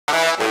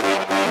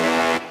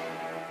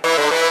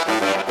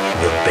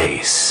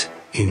face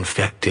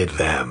infected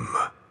them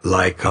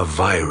like a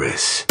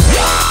virus.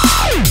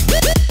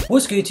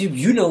 What's good YouTube?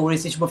 You know what it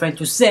is, it's your boy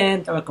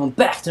FemtioCent, and welcome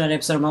back to another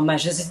episode of my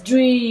Manchester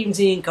Dreams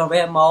in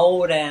career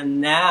mode. And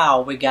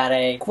now we got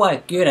a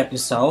quite good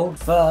episode.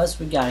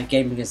 First we got a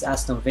game against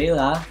Aston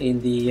Villa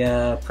in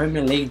the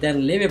Premier League,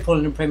 then Liverpool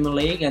in the Premier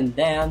League, and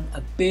then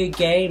a big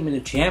game in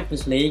the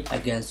Champions League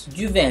against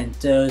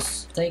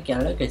Juventus. Take a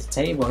look at the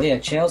table here.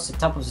 Chelsea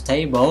top of the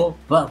table,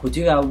 but we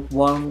do have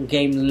one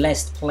game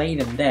less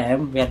played than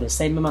them. We have the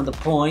same amount of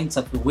points.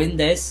 If we win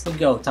this, we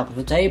go top of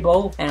the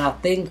table, and I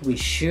think we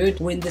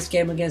should win this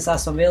game against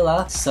Aston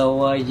Villa.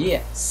 So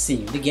yeah,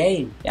 see the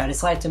game. Yeah, I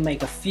decided to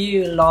make a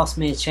few last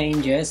minute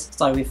changes.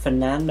 Start with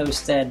Fernando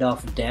instead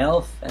of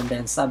Delph, and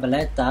then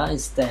Sabaleta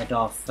instead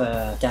of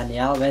Dani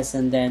Alves,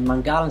 and then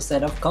Mangala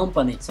instead of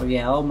Company. So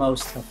yeah,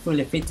 almost a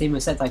fully fit team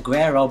except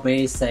Aguero, but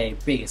it's a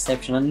big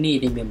exception. I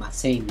need him in my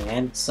team,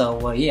 man.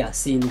 So yeah,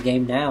 see in the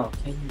game now.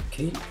 Can you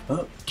keep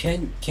up?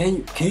 Can you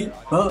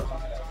keep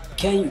up?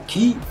 Can you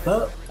keep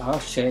up? Oh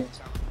shit.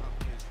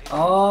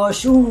 Oh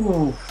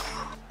shoot.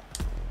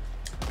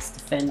 Let's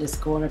defend this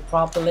corner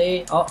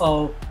properly.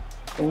 Uh-oh.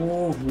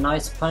 Oh,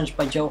 nice punch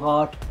by Joe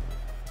Hart.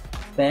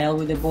 Bale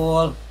with the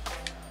ball.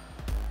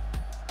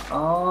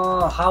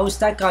 Oh, how is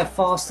that guy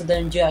faster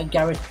than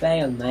Gareth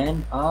Bale,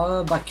 man?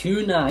 Oh,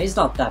 Bakuna, he's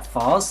not that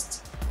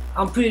fast.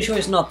 I'm pretty sure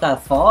he's not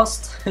that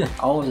fast.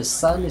 Oh, the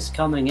sun is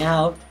coming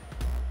out.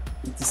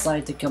 He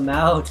decided to come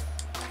out.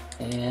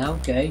 Yeah,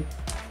 okay.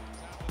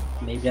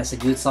 Maybe that's a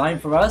good sign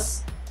for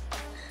us.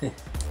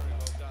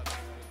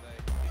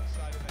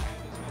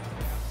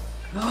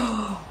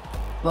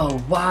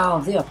 Oh wow,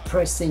 they are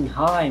pressing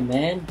high,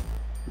 man.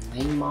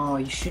 Neymar,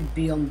 you should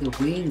be on the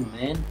wing,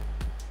 man.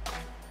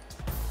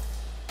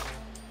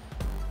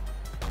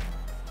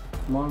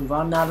 Come on,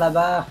 run,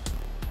 Alaba.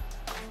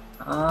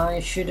 I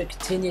should have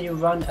continued to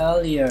run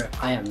earlier.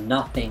 I am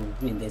nothing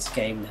in this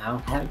game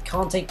now. I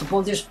can't take the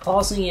ball, they're just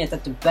passing it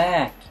at the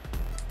back.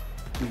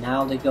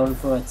 Now they're going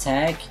for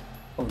attack.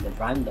 Oh, the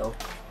rhyme though.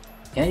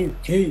 Can you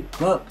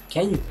keep up?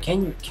 Can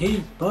you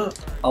keep up?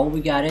 Oh,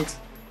 we got it.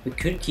 We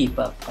could keep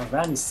up.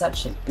 Varane is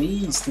such a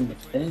beast in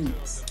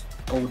defense.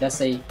 Oh, that's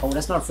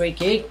not a free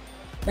kick.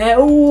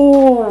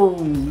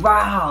 Oh,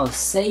 wow,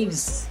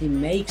 saves he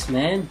makes,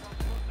 man.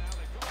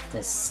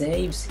 The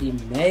saves he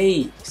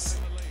makes.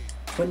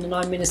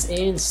 29 minutes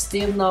in,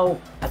 still no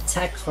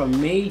attack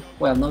from me.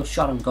 Well, no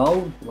shot on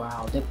goal.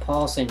 Wow, they're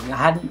passing.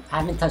 I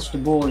haven't touched the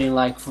ball in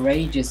like for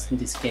ages in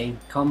this game.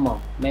 Come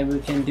on, maybe we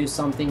can do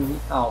something.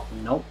 Oh,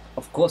 nope,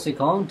 of course we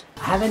can't.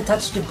 I haven't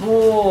touched the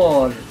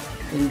ball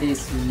in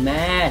this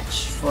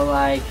match for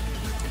like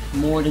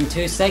more than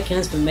 2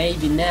 seconds, but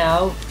maybe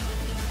now.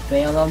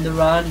 Bale on the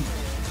run.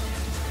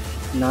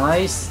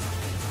 Nice.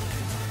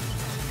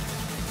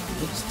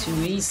 Looks too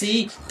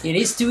easy. It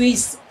is too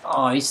easy.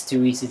 Oh, it's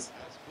too easy.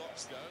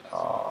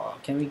 Oh,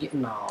 can we get...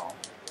 No.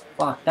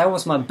 Fuck, that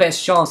was my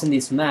best chance in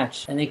this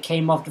match. And it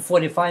came after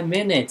 45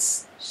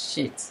 minutes.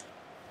 Shit.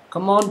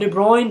 Come on, De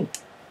Bruyne.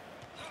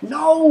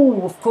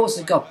 No! Of course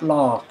it got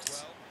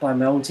blocked by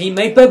my own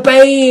teammate, but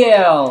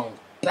Bale!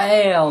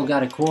 Bale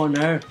got a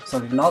corner. So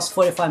the last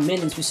 45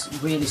 minutes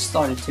we really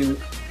started to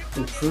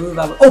improve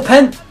our...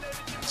 Open!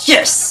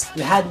 Yes!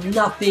 We had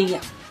nothing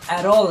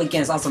at all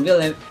against Aston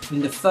Villa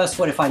in the first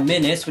 45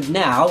 minutes, but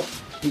now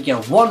we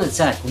get one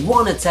attack on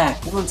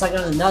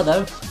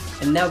another,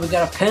 and now we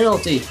got a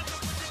penalty.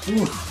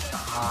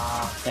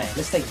 Okay,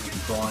 let's take the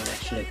drawing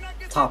actually.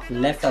 Top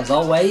left as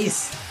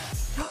always.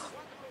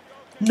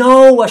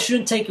 No, I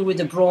shouldn't take it with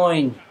De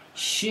Bruyne.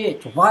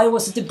 Shit, why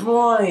was it De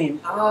Bruyne?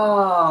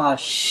 Ah,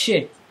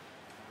 shit.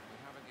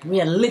 We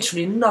had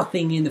literally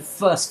nothing in the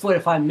first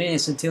 45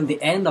 minutes until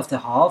the end of the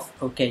half.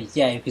 Okay,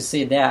 yeah, you can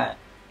see there.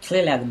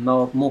 Clearly had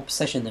more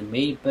possession than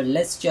me, but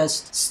let's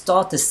just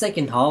start the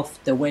second half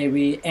the way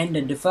we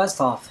ended the first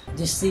half.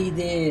 Do you see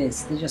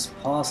this? They're just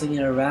passing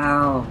it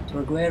around.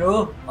 To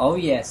Aguero? Oh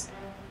yes.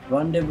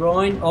 Run De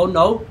Bruyne. Oh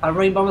no, I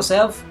ran by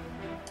myself.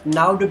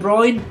 Now De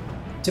Bruyne.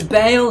 To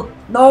Bale.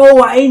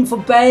 No, I aimed for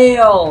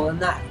Bale.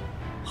 And I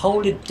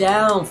hold it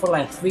down for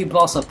like 3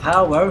 bars of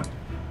power.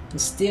 And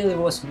still it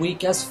was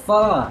weak as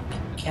fuck.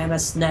 Can I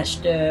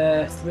snatch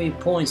the 3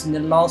 points in the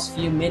last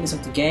few minutes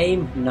of the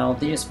game? No,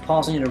 they're just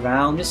passing it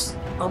around. It's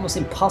almost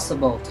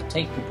impossible to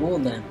take the ball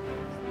then.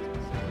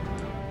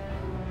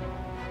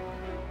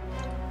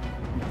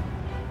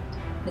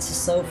 This is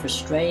so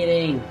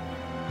frustrating.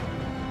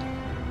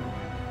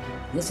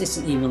 This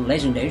isn't even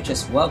legendary,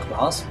 just world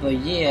class. But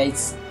yeah,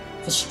 it's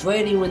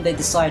frustrating when they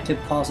decide to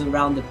pass it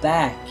around the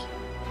back.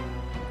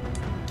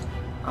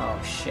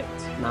 Oh shit,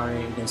 now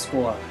they're gonna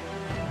score.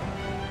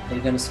 They're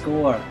gonna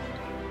score.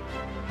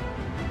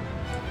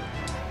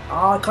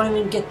 Oh, I can't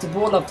even get the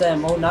ball off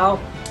them. Oh no.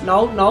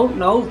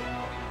 No.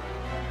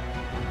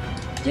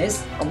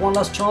 Yes, a one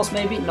last chance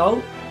maybe.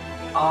 No.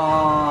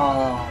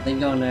 Oh, they're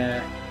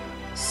gonna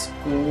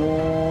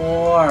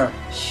score.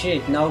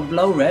 Shit, no,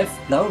 blow ref.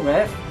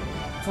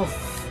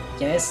 Oof.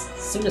 Yes,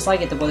 as soon as I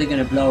get the ball, they're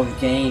gonna blow the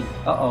game.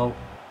 Uh-oh.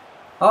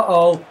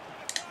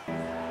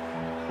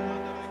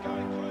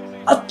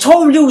 I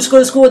told you it was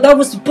gonna score. That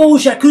was the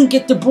bullshit. I couldn't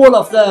get the ball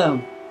off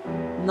them.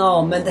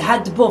 No, man, they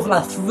had the ball for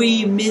like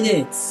 3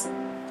 minutes.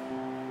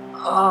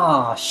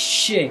 Ah,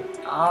 shit.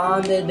 Ah,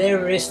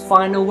 there is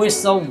final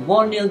whistle.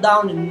 1-0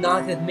 down in the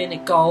 90th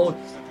minute goal.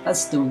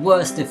 That's the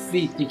worst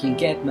defeat you can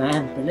get,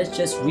 man. But let's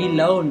just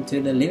reload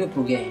to the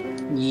Liverpool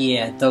game.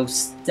 Yeah,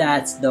 those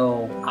stats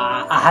though.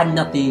 I had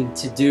nothing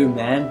to do,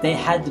 man. They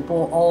had the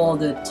ball all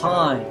the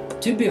time.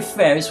 To be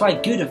fair, it's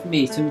quite good of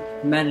me to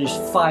manage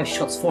 5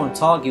 shots for a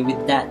target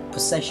with that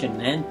possession,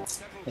 man.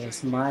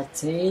 Here's my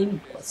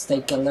team. Let's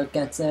take a look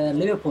at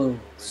Liverpool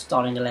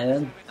starting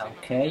 11.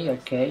 Okay.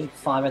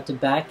 5 at the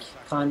back.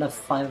 Kind of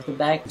 5 at the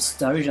back.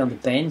 Sturridge on the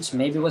bench.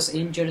 Maybe was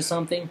injured or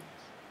something.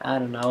 I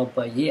don't know.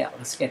 But yeah,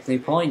 let's get 3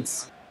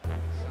 points.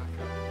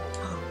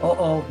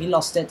 Oh, he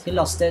lost it.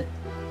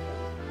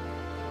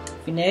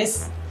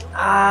 Finesse.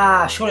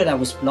 Ah, surely that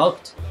was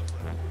blocked.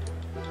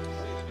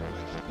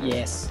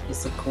 Yes,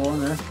 it's a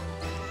corner.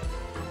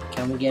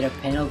 Can we get a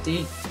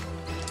penalty?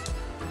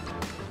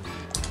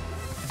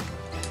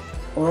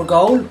 Or a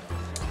goal?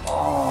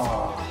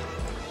 Oh,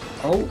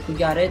 we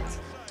got it.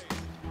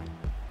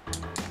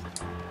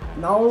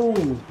 No!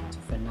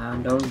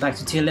 Fernando, back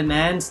to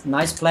Tielemans.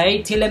 Nice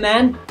play,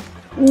 Tielemans.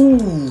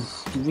 Ooh,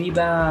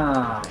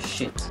 rebound.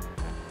 Shit.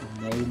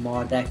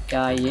 Neymar, that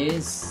guy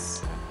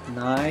is.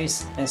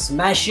 Nice. And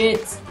smash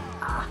it.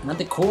 Ah, not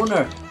the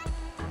corner.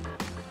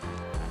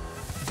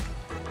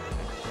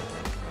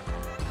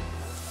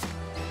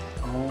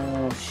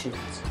 Oh, shit.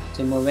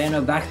 To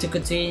Moreno, back to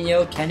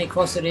Coutinho. Can he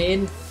cross it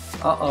in?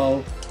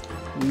 Uh-oh.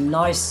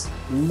 Nice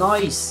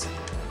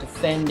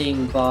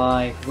defending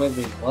by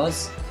whoever it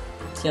was.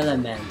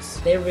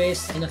 Tielemans. There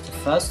is end of the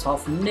first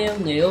half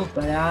 0-0,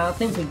 but I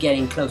think we're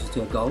getting closer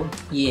to a goal.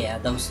 Yeah,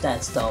 those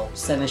stats though.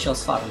 7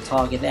 shots fired on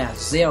target. They have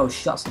 0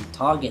 shots on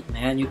target,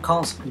 man. You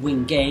can't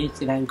win games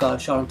if you haven't got a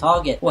shot on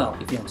target. Well,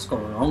 if you don't score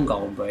an own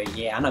goal, but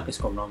yeah, I'm not gonna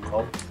score an own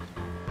goal.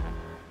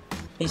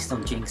 Please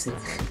don't jinx it.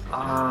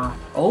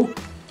 Oh,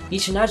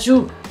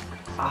 Ichinachu.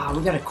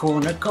 We got a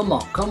corner. Come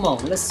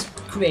on. Let's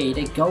create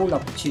a goal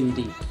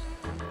opportunity.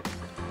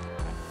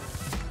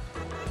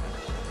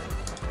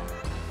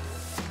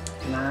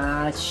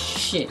 Nah,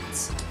 shit.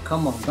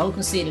 Come on, don't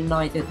concede a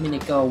 90th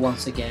minute goal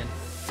once again.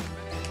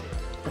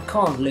 I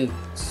can't lose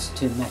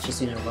 2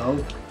 matches in a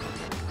row.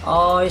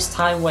 Oh, it's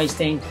time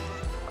wasting.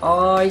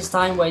 In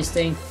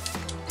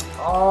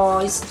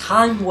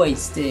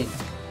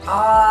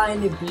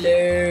the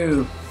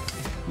blue.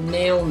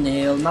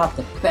 0-0, not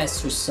the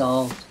best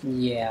result.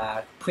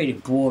 Yeah, pretty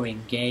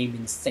boring game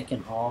in the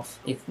second half.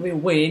 If we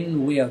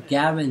win, we are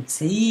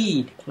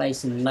guaranteed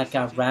place in the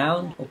knockout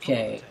round.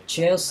 Okay,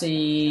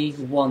 Chelsea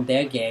won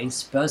their game.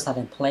 Spurs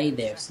haven't played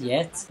theirs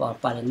yet,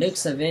 but by the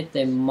looks of it,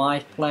 they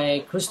might play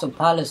Crystal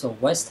Palace or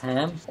West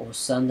Ham or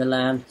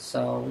Sunderland.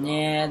 So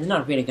yeah, they're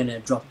not really gonna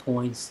drop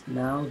points.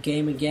 Now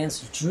game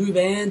against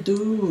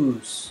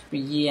Juventus. But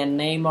yeah,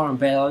 Neymar and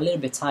Bale are a little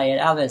bit tired.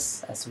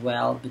 Others as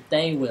well, but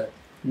they will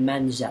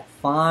manage that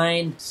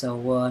fine.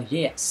 So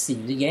yeah, see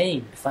the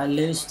game. If I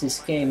lose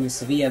this game and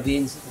Sevilla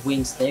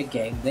wins their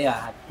game, they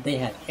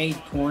have 8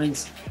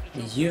 points.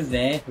 The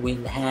Juve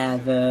will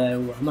have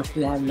how much do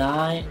they have?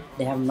 9.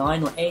 They have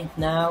 9 or 8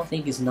 now. I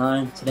think it's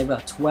 9. So they've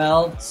got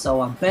 12.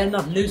 So I better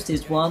not lose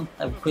this one.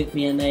 That would put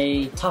me in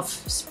a tough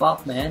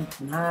spot, man.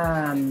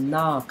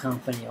 Nah,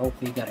 company. Hope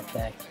you got it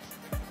back.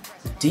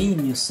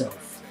 Redeem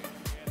yourself.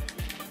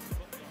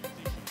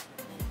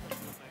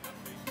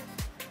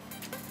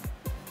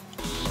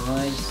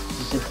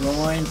 Nice, De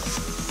Bruyne,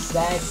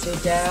 back to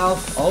down.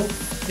 Oh,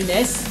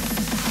 finesse.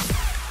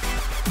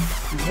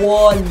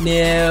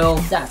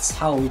 1-0. That's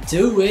how we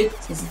do it.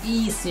 It's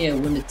easier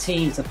when the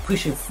teams are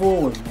pushing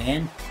forward,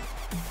 man.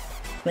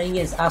 Playing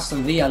against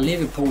Aston Villa,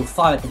 Liverpool,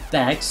 5 at the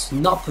backs,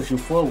 not pushing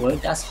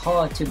forward. That's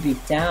hard to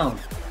beat down.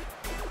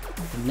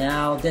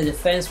 Now the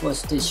defense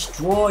was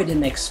destroyed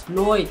and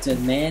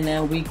exploited, man,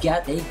 and we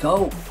got a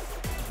goal.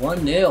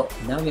 1-0.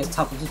 Now we're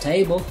top of the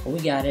table.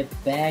 We got it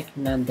back,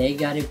 and they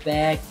got it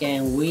back,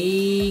 and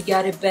we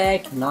got it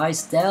back.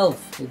 Nice delve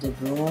to De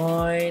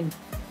Bruyne.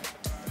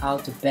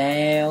 Out to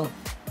Bale.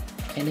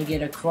 Can he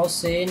get a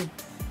cross in?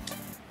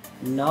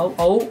 No.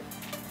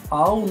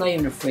 Oh, not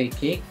even a free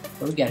kick.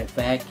 But we got it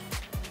back.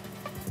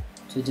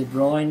 To De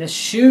Bruyne. Let's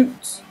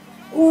shoot.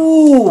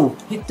 Ooh,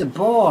 hit the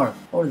bar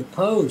or the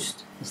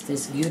post. Is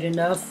this good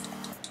enough?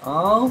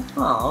 Oh,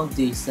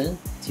 decent.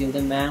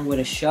 Tielemans with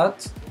a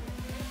shot.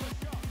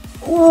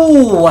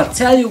 Ooh, I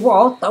tell you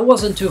what, that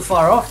wasn't too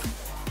far off.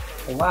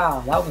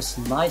 Wow, that was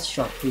a nice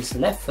shot to his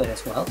left foot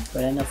as well.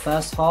 But in the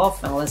first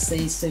half, now let's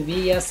see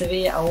Sevilla,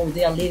 oh,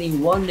 they are leading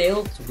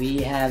 1-0. So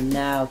we have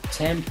now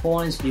 10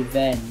 points,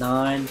 Juve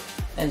 9,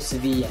 and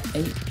Sevilla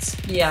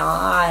 8. Yeah,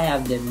 I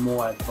have the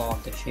more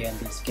advantage here in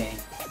this game.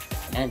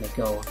 And a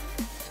goal.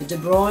 To De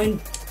Bruyne.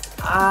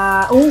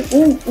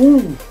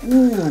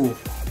 Ooh.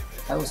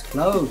 That was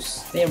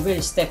close. They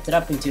really stepped it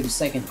up into the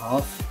second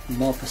half.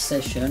 More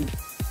possession.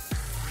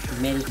 It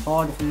made it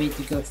harder for me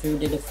to go through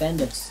the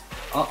defenders.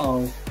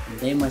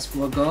 They might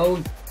score a goal.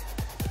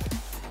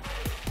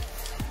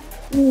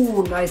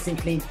 Ooh, nice and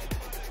clean.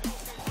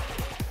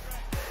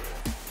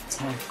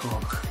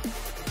 tackle.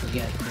 We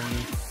got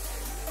Green.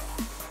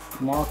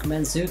 Mark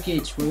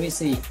Mandzukic, where is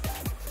he?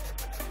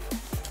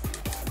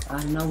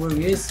 I don't know where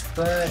he is,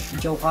 but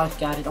Joe Hart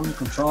got it under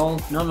control.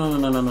 No.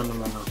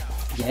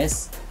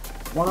 Yes.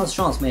 One last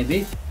chance,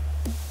 maybe.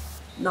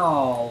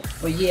 No,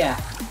 but yeah,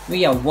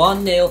 we are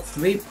 1-0,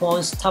 3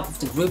 points, top of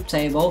the group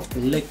table.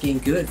 Looking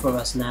good for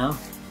us now.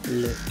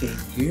 Looking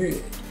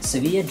good.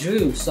 Sevilla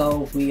drew,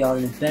 so we are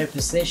in a better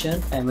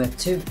position, and we're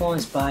 2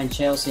 points behind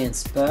Chelsea and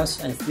Spurs,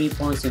 and 3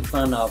 points in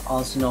front of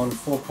Arsenal, and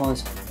 4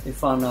 points in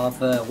front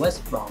of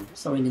West Brom.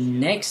 So in the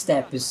next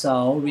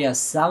episode, we have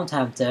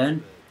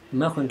Southampton,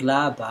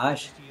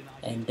 Mönchengladbach,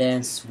 and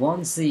then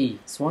Swansea.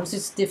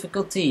 Swansea's a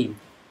difficult team.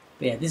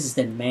 But yeah, this is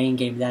the main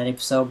game of that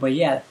episode. But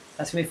yeah,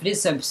 that's me for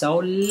this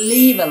episode.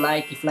 Leave a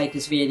like if you like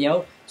this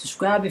video.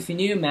 Subscribe if you're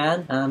new,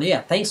 man. And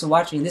yeah, thanks for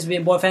watching. This has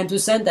been your boy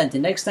FemtioCent.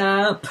 Until next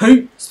time,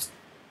 peace!